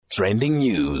Trending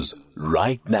news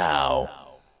right now.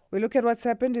 We look at what's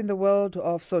happened in the world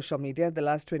of social media in the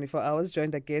last 24 hours,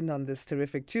 joined again on this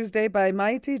terrific Tuesday by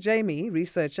Mighty Jaime,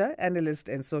 researcher, analyst,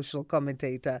 and social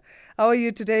commentator. How are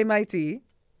you today, Mighty?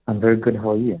 I'm very good.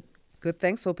 How are you? Good,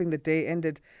 thanks. Hoping the day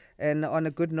ended and on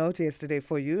a good note yesterday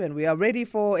for you, and we are ready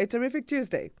for a terrific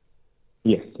Tuesday.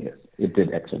 Yes, it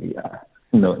did actually.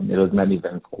 No, it was not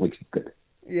eventful, which is good.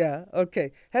 Yeah,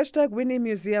 okay. Hashtag Winnie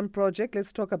Museum Project.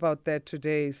 Let's talk about that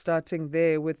today, starting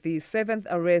there with the 7th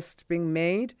arrest being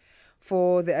made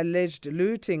for the alleged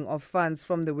looting of funds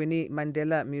from the Winnie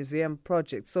Mandela Museum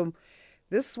Project. So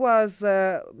this was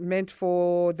meant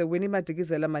for the Winnie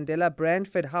Mandela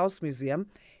Brandford House Museum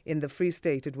in the Free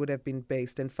State. It would have been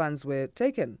based, and funds were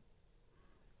taken.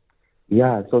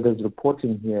 Yeah, so there's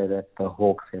reporting here that the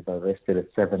Hawks have arrested a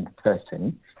 7th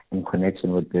person in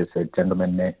connection with this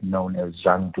gentleman known as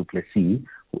Jean Du Plessis,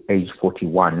 aged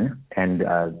 41, and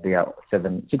there are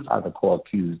 6 other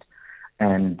co-accused.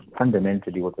 And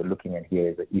fundamentally what we're looking at here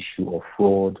is the issue of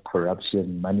fraud,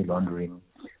 corruption, money laundering,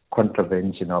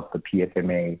 contravention of the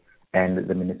PFMA and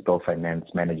the Municipal Finance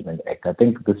Management Act. I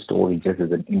think this story just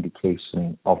is an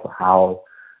indication of how,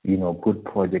 good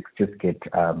projects just get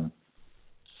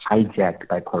hijacked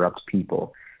by corrupt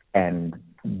people, and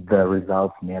the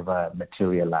results never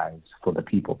materialize for the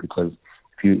people. Because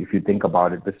if you think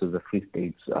about it, this is the Free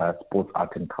State's Sports,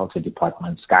 Art and Culture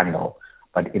Department scandal,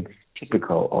 but it's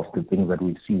typical of the things that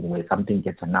we've seen where something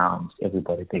gets announced,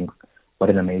 everybody thinks,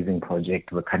 what an amazing project,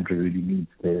 the country really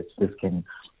needs this, this can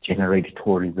generate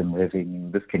tourism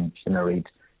revenue, this can generate,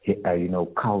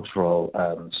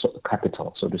 cultural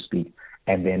capital, so to speak,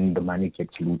 and then the money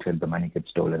gets looted, the money gets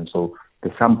stolen. So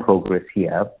there's some progress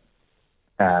here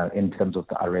in terms of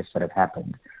the arrests that have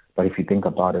happened. But if you think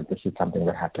about it, this is something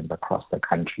that happened across the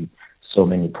country. So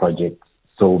many projects,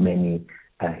 so many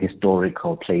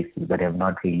historical places that have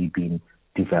not really been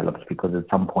developed because at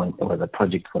some point there was a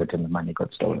project for it and the money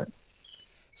got stolen.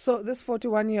 So this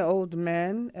 41-year-old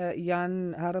man,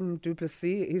 Jan Harm Du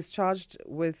Plessis, is charged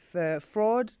with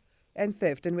fraud and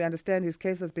theft, and we understand his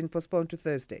case has been postponed to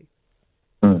Thursday.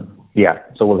 Yeah,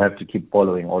 so we'll have to keep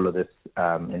following all of this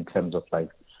in terms of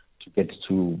to get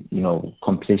to,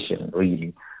 completion,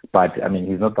 really. But, I mean,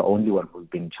 he's not the only one who's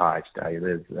been charged.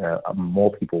 There's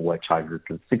more people who are charged.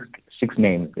 There's six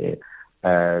names there.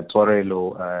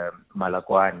 Torelo,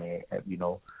 Malakwane,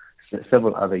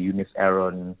 several other Eunice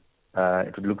Aaron.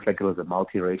 It looks like it was a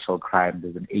multiracial crime.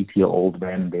 There's an 8-year-old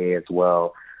man there as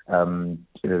well.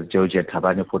 There's Georgia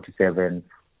Tabane, 47.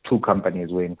 2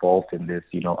 companies were involved in this,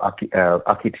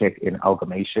 Architect in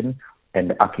Amalgamation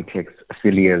and Architects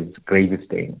Affiliates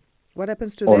Gravestain. What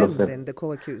happens to them then, the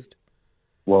co-accused?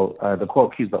 Well, the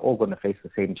co-accused are all going to face the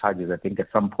same charges. I think at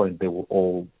some point they will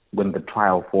all, when the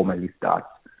trial formally starts,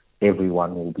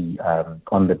 everyone will be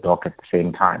on the dock at the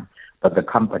same time. But the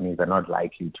companies are not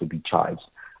likely to be charged.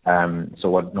 So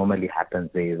what normally happens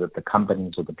there is that the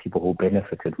companies or the people who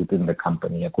benefited within the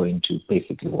company are going to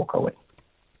basically walk away.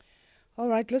 All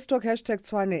right, let's talk hashtag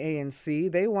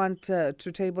TshwaneANC. They want to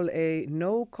table a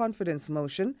no-confidence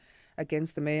motion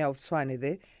against the mayor of Tshwane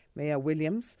there, Mayor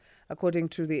Williams. According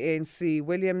to the ANC,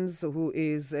 Williams, who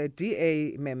is a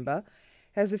DA member,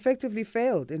 has effectively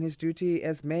failed in his duty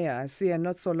as mayor. I see a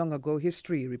not so long ago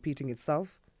history repeating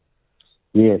itself.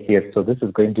 Yes. So this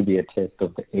is going to be a test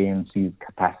of the ANC's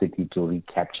capacity to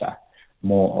recapture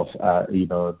more of,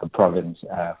 the province.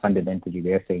 Fundamentally,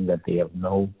 they're saying that they have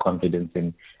no confidence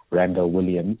in Randall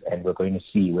Williams, and we're going to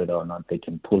see whether or not they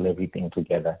can pull everything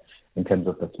together in terms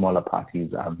of the smaller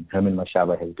parties. Herman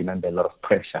Mashaba has been under a lot of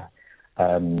pressure,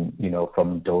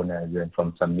 from donors and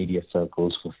from some media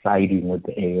circles for siding with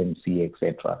the ANC,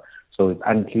 etc. So it's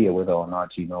unclear whether or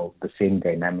not, the same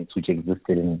dynamics which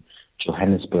existed in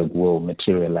Johannesburg will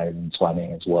materialize in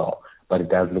Tshwane as well. But it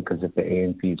does look as if the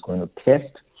ANC is going to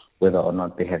test whether or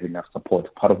not they have enough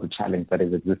support. Part of the challenge that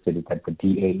has existed is that the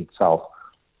DA itself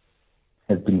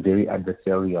has been very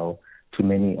adversarial to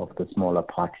many of the smaller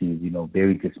parties,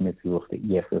 very dismissive of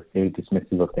the EFF, very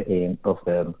dismissive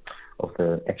of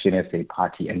the Action SA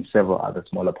party, and several other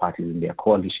smaller parties in their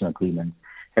coalition agreements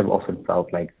have often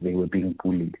felt like they were being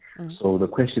bullied. So the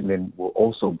question then will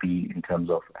also be in terms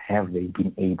of, have they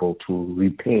been able to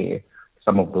repair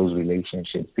some of those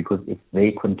relationships? Because if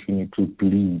they continue to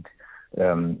bleed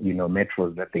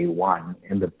metros that they won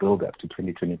in the build-up to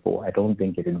 2024, I don't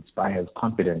think it inspires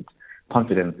confidence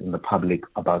in the public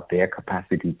about their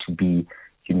capacity to be,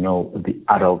 the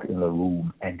adult in the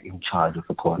room and in charge of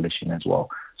the coalition as well.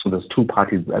 So there's 2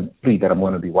 parties, 3 that I'm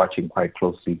going to be watching quite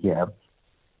closely here.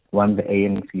 One, the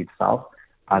ANC itself.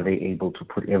 Are they able to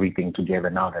put everything together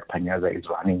now that Panyaza is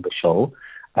running the show?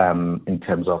 in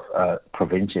terms of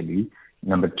provincially.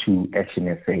 Number two,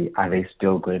 Action SA, are they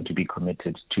still going to be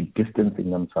committed to distancing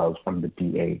themselves from the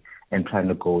DA and trying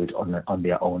to go it on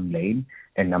their own lane?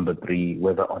 And number three,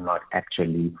 whether or not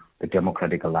actually the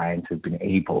Democratic Alliance has been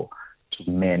able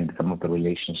to mend some of the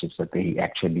relationships that they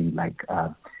actually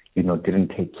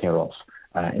didn't take care of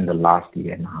in the last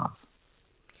year and a half.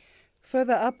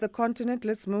 Further up the continent,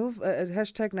 let's move.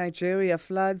 Hashtag Nigeria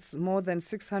floods, more than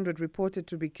 600 reported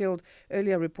to be killed.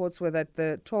 Earlier reports were that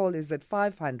the toll is at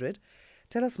 500.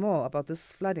 Tell us more about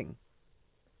this flooding.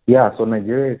 Yeah, so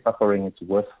Nigeria is suffering its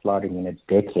worst flooding in a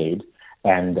decade,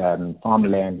 and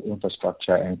farmland,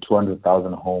 infrastructure, and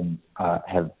 200,000 homes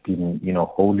have been,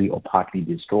 wholly or partly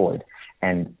destroyed.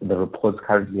 And the reports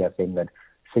currently are saying that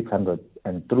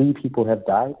 603 people have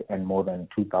died and more than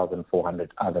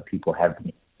 2,400 other people have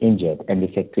been injured, and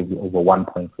effectively over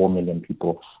 1.4 million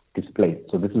people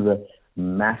displaced. So this is a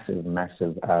massive,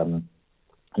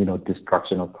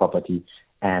 destruction of property.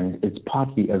 And it's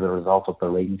partly as a result of the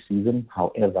rainy season.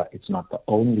 However, it's not the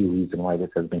only reason why this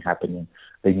has been happening.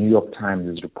 The New York Times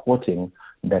is reporting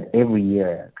that every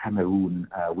year, Cameroon,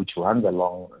 which runs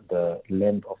along the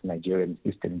length of Nigeria's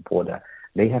eastern border,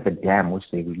 they have a dam which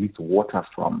they release water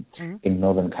from in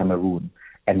northern Cameroon.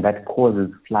 And that causes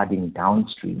flooding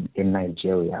downstream in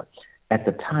Nigeria. At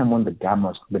the time when the dam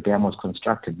was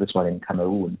constructed, this one in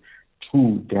Cameroon,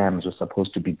 two dams were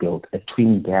supposed to be built. A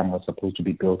twin dam was supposed to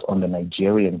be built on the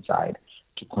Nigerian side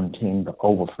to contain the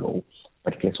overflow.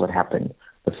 But guess what happened?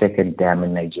 The second dam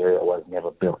in Nigeria was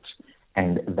never built.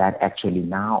 And that actually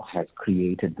now has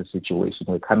created the situation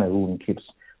where Cameroon keeps,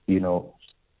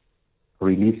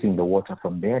 releasing the water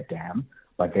from their dam.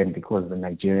 But then because the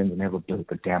Nigerians never built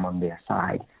the dam on their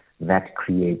side, that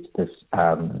creates this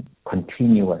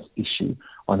continuous issue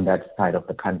on that side of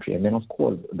the country. And then, of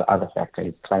course, the other factor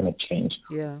is climate change.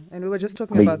 Yeah, and we were just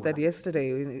talking about that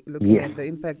yesterday, looking at the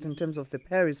impact in terms of the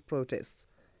Paris protests.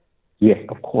 Yes,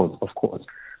 of course.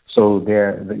 So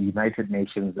the United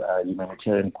Nations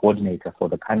humanitarian coordinator for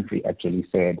the country actually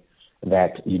said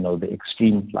that, the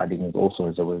extreme flooding is also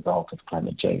as a result of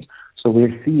climate change. So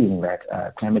we're seeing that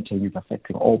climate change is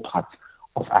affecting all parts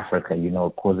of Africa,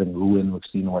 causing ruin. We've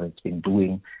seen what it's been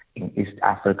doing in East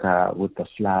Africa with the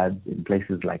floods, in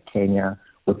places like Kenya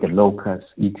with the locusts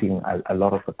eating a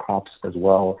lot of the crops as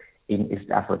well, in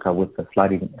East Africa with the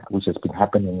flooding which has been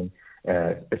happening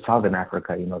in Southern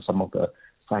Africa, some of the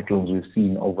cyclones we've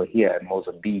seen over here in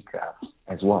Mozambique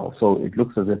as well. So it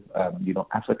looks as if,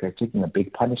 Africa is taking a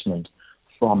big punishment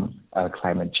from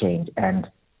climate change. And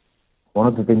one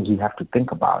of the things we have to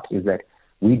think about is that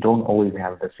we don't always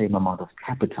have the same amount of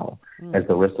capital as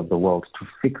the rest of the world to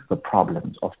fix the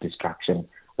problems of destruction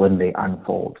when they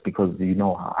unfold, because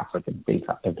how African states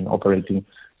have been operating.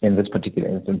 In this particular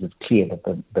instance, it's clear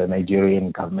that the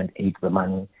Nigerian government ate the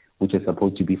money which is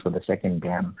supposed to be for the second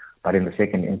dam, but in the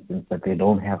second instance that they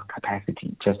don't have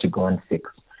capacity just to go and fix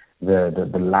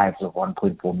the lives of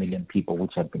 1.4 million people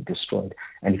which have been destroyed.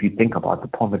 And if you think about the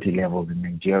poverty levels in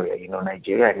Nigeria,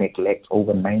 Nigeria neglects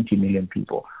over 90 million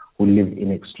people who live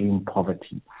in extreme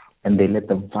poverty, and they let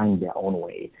them find their own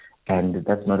way. And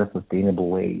that's not a sustainable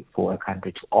way for a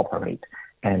country to operate.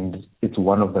 And it's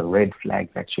one of the red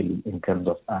flags, actually, in terms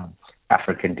of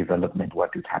African development,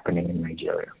 what is happening in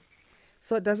Nigeria.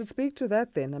 So does it speak to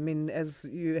that then? I mean, as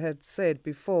you had said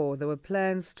before, there were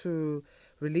plans to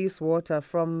release water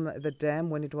from the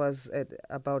dam when it was at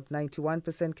about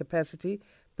 91% capacity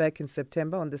back in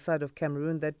September on the side of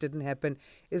Cameroon. That didn't happen.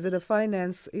 Is it a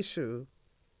finance issue?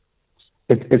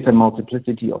 It's a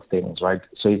multiplicity of things, right?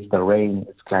 So it's the rain,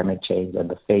 it's climate change, and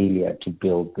the failure to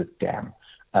build this dam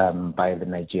by the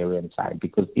Nigerian side.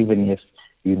 Because even if,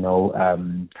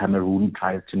 Cameroon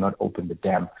tries to not open the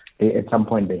dam, at some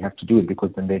point they have to do it,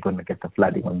 because then they're going to get the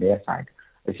flooding on their side.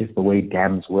 It's just the way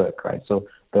dams work, right? So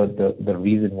the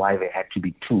reason why there had to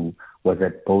be two was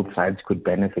that both sides could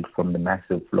benefit from the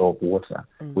massive flow of water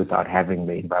without having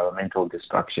the environmental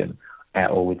destruction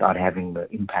or without having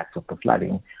the impacts of the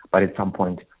flooding. But at some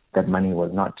point, that money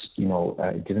was not,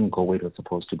 it didn't go where it was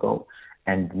supposed to go.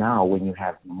 And now when you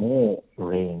have more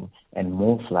rain and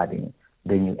more flooding,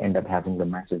 then you end up having the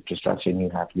massive destruction you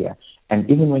have here. And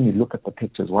even when you look at the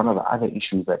pictures, one of the other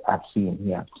issues that I've seen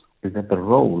here is that the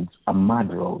roads are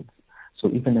mud roads. So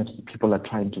even if people are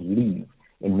trying to leave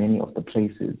in many of the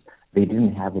places, they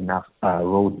didn't have enough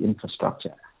road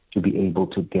infrastructure to be able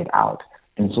to get out.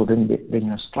 And so then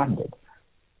you're stranded.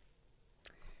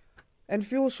 And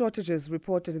fuel shortages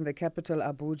reported in the capital,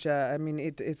 Abuja. I mean,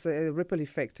 it's a ripple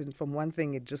effect. And from one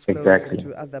thing, it just flows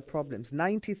into other problems.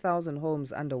 90,000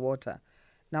 homes underwater.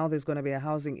 Now there's going to be a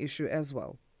housing issue as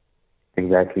well.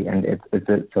 Exactly, and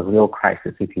it's a real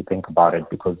crisis if you think about it,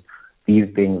 because these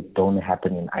things don't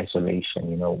happen in isolation.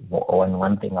 You know, when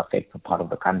one thing affects a part of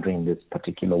the country in this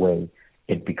particular way,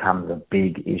 it becomes a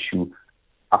big issue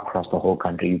across the whole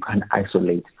country. You can't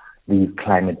isolate these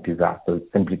climate disasters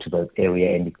simply to the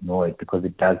area and ignore it, because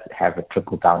it does have a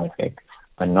trickle-down effect,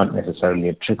 but not necessarily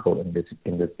a trickle in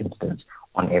this instance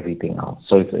on everything else.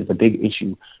 So it's a big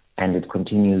issue, and it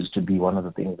continues to be one of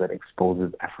the things that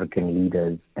exposes African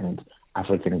leaders and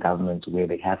African governments where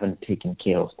they haven't taken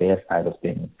care of their side of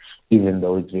things, even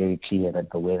though it's very clear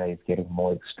that the weather is getting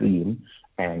more extreme,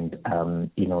 and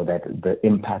you know that the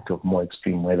impact of more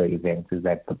extreme weather events is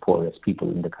that the poorest people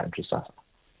in the country suffer.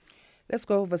 Let's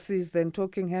go overseas then,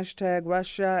 talking hashtag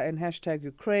Russia and hashtag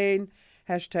Ukraine,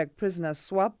 hashtag prisoner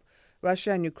swap.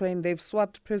 Russia and Ukraine, they've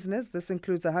swapped prisoners. This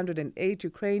includes 108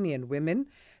 Ukrainian women.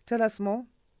 Tell us more.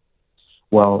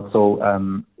 Well, so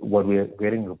what we're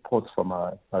getting reports from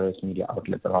our various media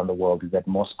outlets around the world is that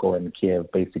Moscow and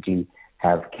Kiev basically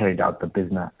have carried out the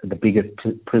biggest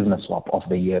prisoner swap of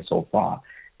the year so far,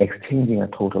 exchanging a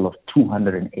total of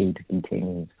 208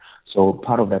 detainees. So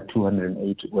part of that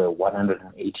 208 were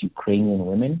 108 Ukrainian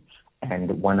women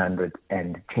and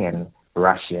 110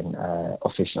 Russian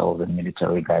officials and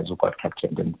military guys who got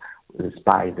captured, and the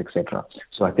spies, etc.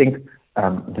 So I think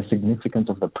the significance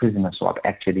of the prisoner swap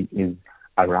actually is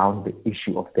around the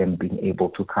issue of them being able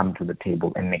to come to the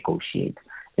table and negotiate.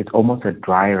 It's almost a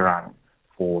dry run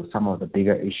for some of the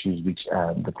bigger issues which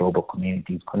the global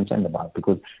community is concerned about,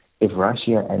 because if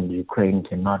Russia and Ukraine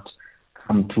cannot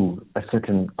come to a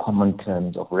certain common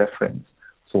terms of reference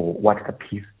for what a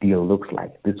peace deal looks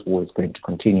like, this war is going to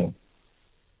continue.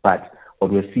 But what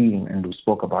we're seeing, and we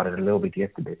spoke about it a little bit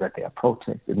yesterday, is that there are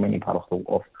protests in many parts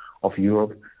of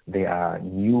Europe. There are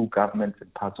new governments in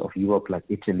parts of Europe, like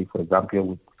Italy, for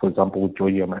example, with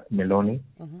Giorgia Meloni.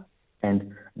 Mm-hmm.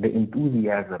 And the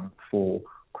enthusiasm for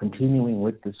continuing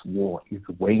with this war is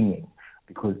waning,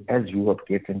 because as Europe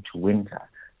gets into winter,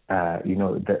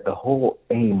 the whole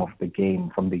aim of the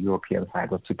game from the European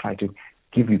side was to try to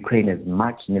give Ukraine as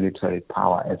much military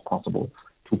power as possible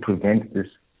to prevent this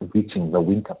reaching the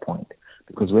winter point.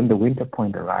 Because when the winter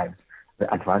point arrives,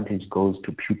 the advantage goes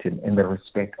to Putin in the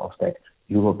respect of that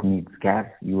Europe needs gas,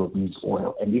 Europe needs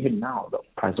oil. And even now, the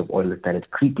price of oil has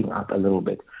started creeping up a little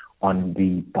bit on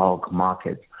the bulk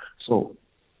markets. So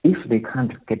if they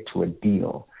can't get to a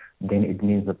deal, then it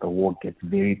means that the war gets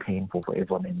very painful for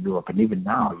everyone in Europe. And even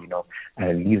now,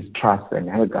 Liz Truss and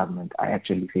her government are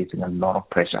actually facing a lot of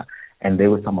pressure. And they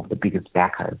were some of the biggest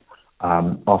backers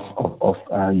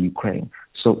of Ukraine.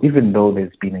 So even though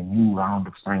there's been a new round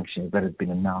of sanctions that has been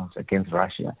announced against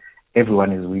Russia,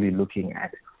 everyone is really looking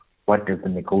at what does the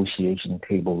negotiation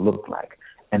table look like.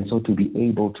 And so to be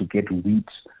able to get wheat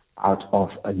out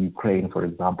of Ukraine, for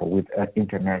example, with an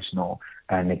international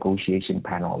negotiation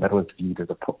panel, that was viewed as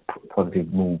a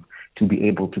positive move. To be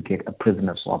able to get a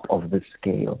prisoner swap of this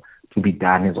scale to be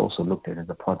done is also looked at as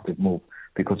a positive move,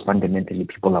 because fundamentally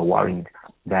people are worried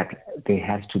that there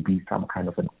has to be some kind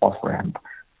of an off-ramp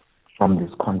from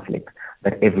this conflict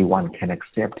that everyone can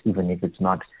accept, even if it's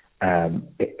not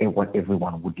what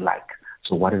everyone would like.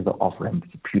 So what is the off-ramp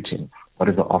for Putin? What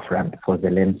is the off-ramp for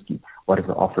Zelensky? What is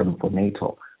the off-ramp for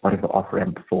NATO? What is the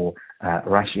off-ramp for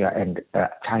Russia and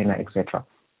China, etc.?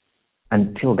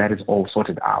 Until that is all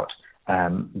sorted out,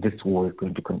 this war is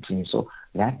going to continue. So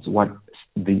that's what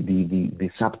the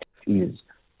subtext is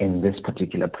in this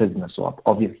particular prisoner swap.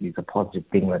 Obviously, it's a positive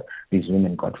thing that these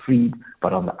women got freed,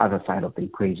 but on the other side of the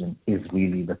equation is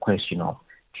really the question of,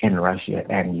 can Russia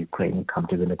and Ukraine come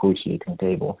to the negotiating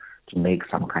table to make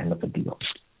some kind of a deal?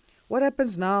 What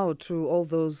happens now to all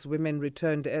those women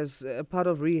returned as a part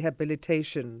of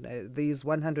rehabilitation, these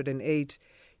 108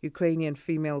 Ukrainian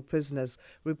female prisoners?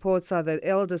 Reports are that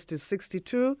eldest is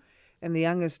 62 and the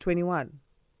youngest 21.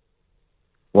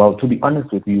 Well, to be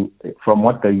honest with you, from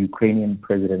what the Ukrainian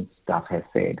president's staff has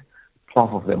said,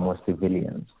 12 of them were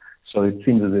civilians. So it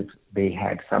seems as if they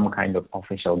had some kind of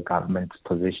official government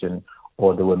position,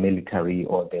 or they were military,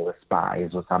 or they were spies,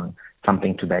 or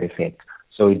something to that effect.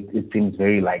 So it seems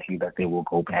very likely that they will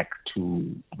go back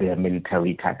to their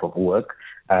military type of work,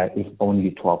 if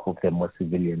only 12 of them were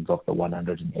civilians of the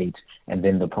 108. And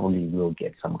then they probably will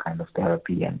get some kind of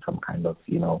therapy and some kind of,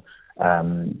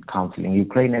 counseling.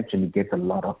 Ukraine actually gets a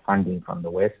lot of funding from the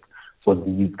West for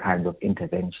these kinds of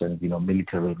interventions,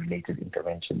 military-related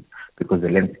interventions, because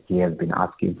Zelensky has been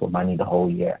asking for money the whole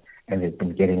year, and has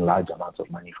been getting large amounts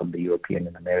of money from the European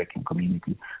and American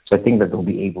community. So I think that they'll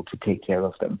be able to take care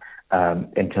of them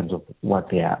in terms of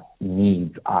what their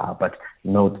needs are. But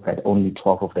note that only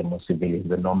 12 of them were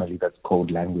civilians, and normally that's code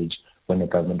language when a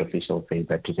government official says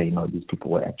that, to say, these people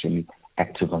were actually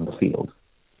active on the field.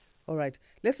 All right.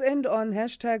 Let's end on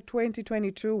hashtag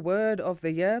 2022 Word of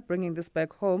the Year, bringing this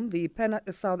back home. The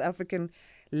South African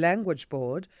Language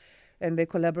Board, and they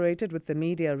collaborated with the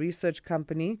media research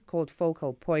company called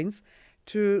Focal Points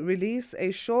to release a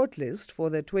shortlist for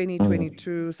the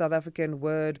 2022 South African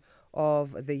Word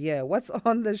of the Year. What's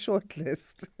on the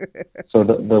shortlist? So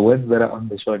the words that are on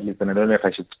the shortlist, and I don't know if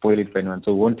I should spoil it for anyone,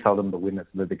 so we won't tell them the winners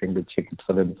so that they can go check it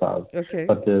for themselves. Okay.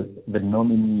 But the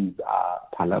nominees are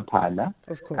Phala Phala,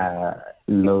 of course,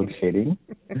 Loadshedding,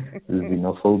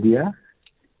 Xenophobia,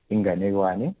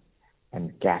 Inganekwane,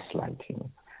 and Gaslighting.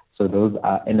 So those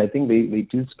are, and I think they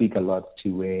do speak a lot to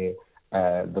where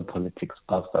the politics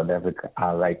of South Africa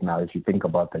are right now. If you think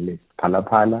about the list, Phala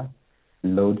Phala,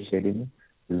 Loadshedding,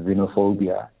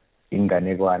 Xenophobia,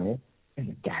 Inganekwane,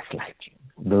 and Gaslighting.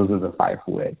 Those are the 5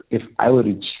 words. If I were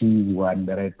to choose one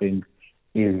that I think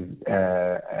is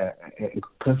a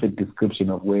perfect description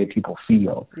of where people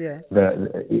feel,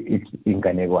 it's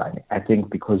Inganekwane. I think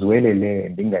because Welele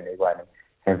and Inganekwane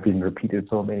have been repeated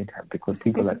so many times because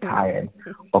people are tired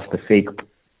of the fake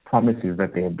promises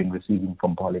that they have been receiving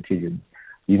from politicians.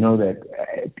 You know that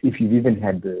if you've even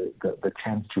had the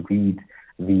chance to read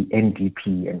the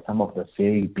NDP and some of the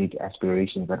very big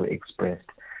aspirations that were expressed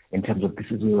in terms of this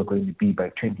is where we're going to be by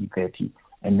 2030.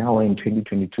 And now we're in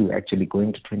 2022, actually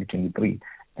going to 2023.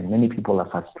 And many people are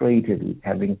frustrated with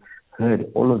having heard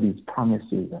all of these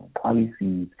promises and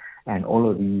policies and all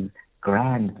of these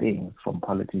grand things from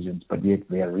politicians, but yet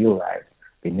they are realized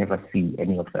they never see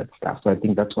any of that stuff. So I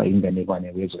think that's why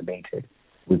Inganekwane resonated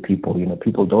with people.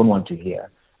 People don't want to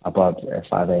hear about a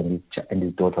father and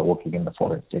his daughter walking in the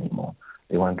forest anymore.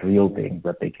 They want real things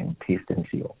that they can taste and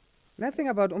feel. Nothing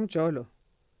about umjolo.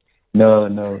 No,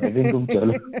 I think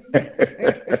umjolo.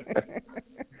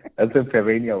 That's a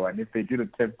perennial one. If they did a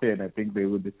top 10, I think they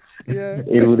would. Yeah.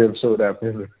 It would have showed up.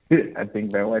 I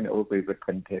think that one also is a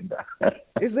contender.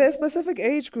 Is there a specific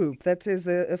age group that is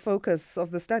a focus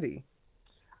of the study?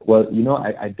 Well,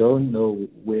 I don't know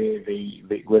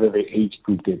whether they age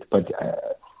grouped it, but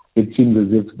it seems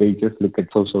as if they just look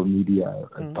at social media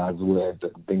buzzwords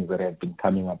and things that have been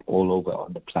coming up all over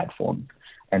on the platform,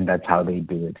 and that's how they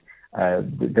do it.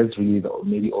 That's really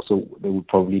maybe also they would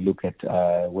probably look at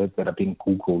words that are being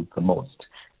Googled the most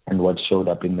and what showed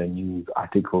up in the news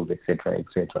articles, etc.,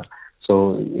 etc.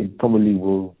 So it probably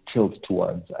will tilt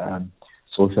towards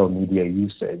social media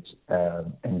usage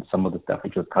and some of the stuff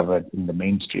which was covered in the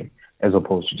mainstream, as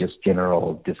opposed to just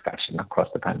general discussion across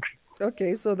the country.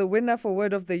 Okay, so the winner for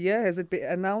Word of the Year, has it been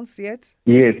announced yet?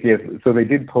 Yes. So they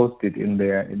did post it in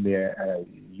their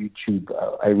YouTube.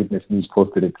 Eyewitness News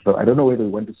posted it. So I don't know whether we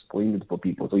want to spoil it for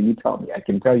people. So you tell me. I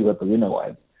can tell you what the winner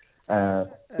was.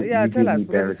 Tell us,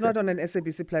 because it's not on an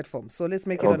SABC platform. So let's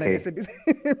make it on an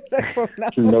SABC platform now.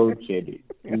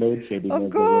 Loadshedding.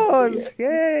 Of course.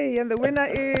 Yay. And the winner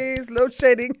is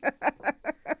Loadshedding.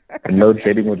 And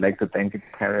Loadshedding would like to thank its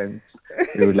parents.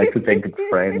 We would like to thank its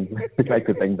friends. We'd like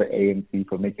to thank the ANC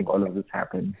for making all of this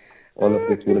happen. All of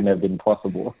this wouldn't have been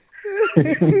possible.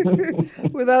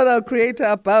 Without our creator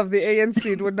above, the ANC,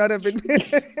 it would not have been.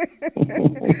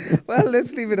 Well,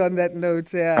 let's leave it on that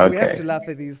note. Okay. We have to laugh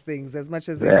at these things as much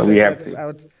as they stress us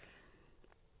out.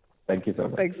 Thank you so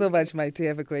much. Thanks so much, Mighty.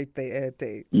 Have a great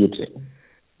day. You too.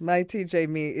 Mighty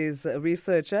Jaime is a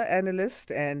researcher,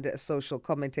 analyst, and social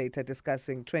commentator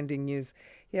discussing trending news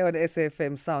here on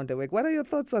SAFM Sound Awake. What are your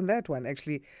thoughts on that one?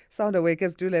 Actually, Sound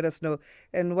Awakers, do let us know.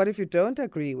 And what if you don't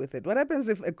agree with it? What happens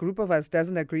if a group of us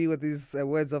doesn't agree with these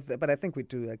words of but I think we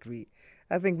do agree.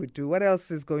 I think we do. What else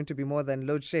is going to be more than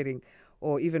load shedding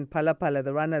or even Phala Phala,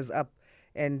 the runners up,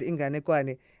 and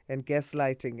Inganekwane and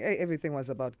gaslighting? Everything was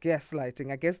about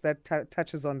gaslighting. I guess that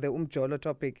touches on the umjolo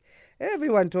topic.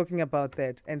 Everyone talking about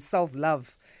that, and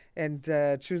self-love, and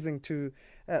choosing to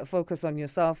focus on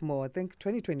yourself more. I think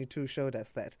 2022 showed us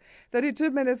that.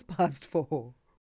 32 minutes past 4.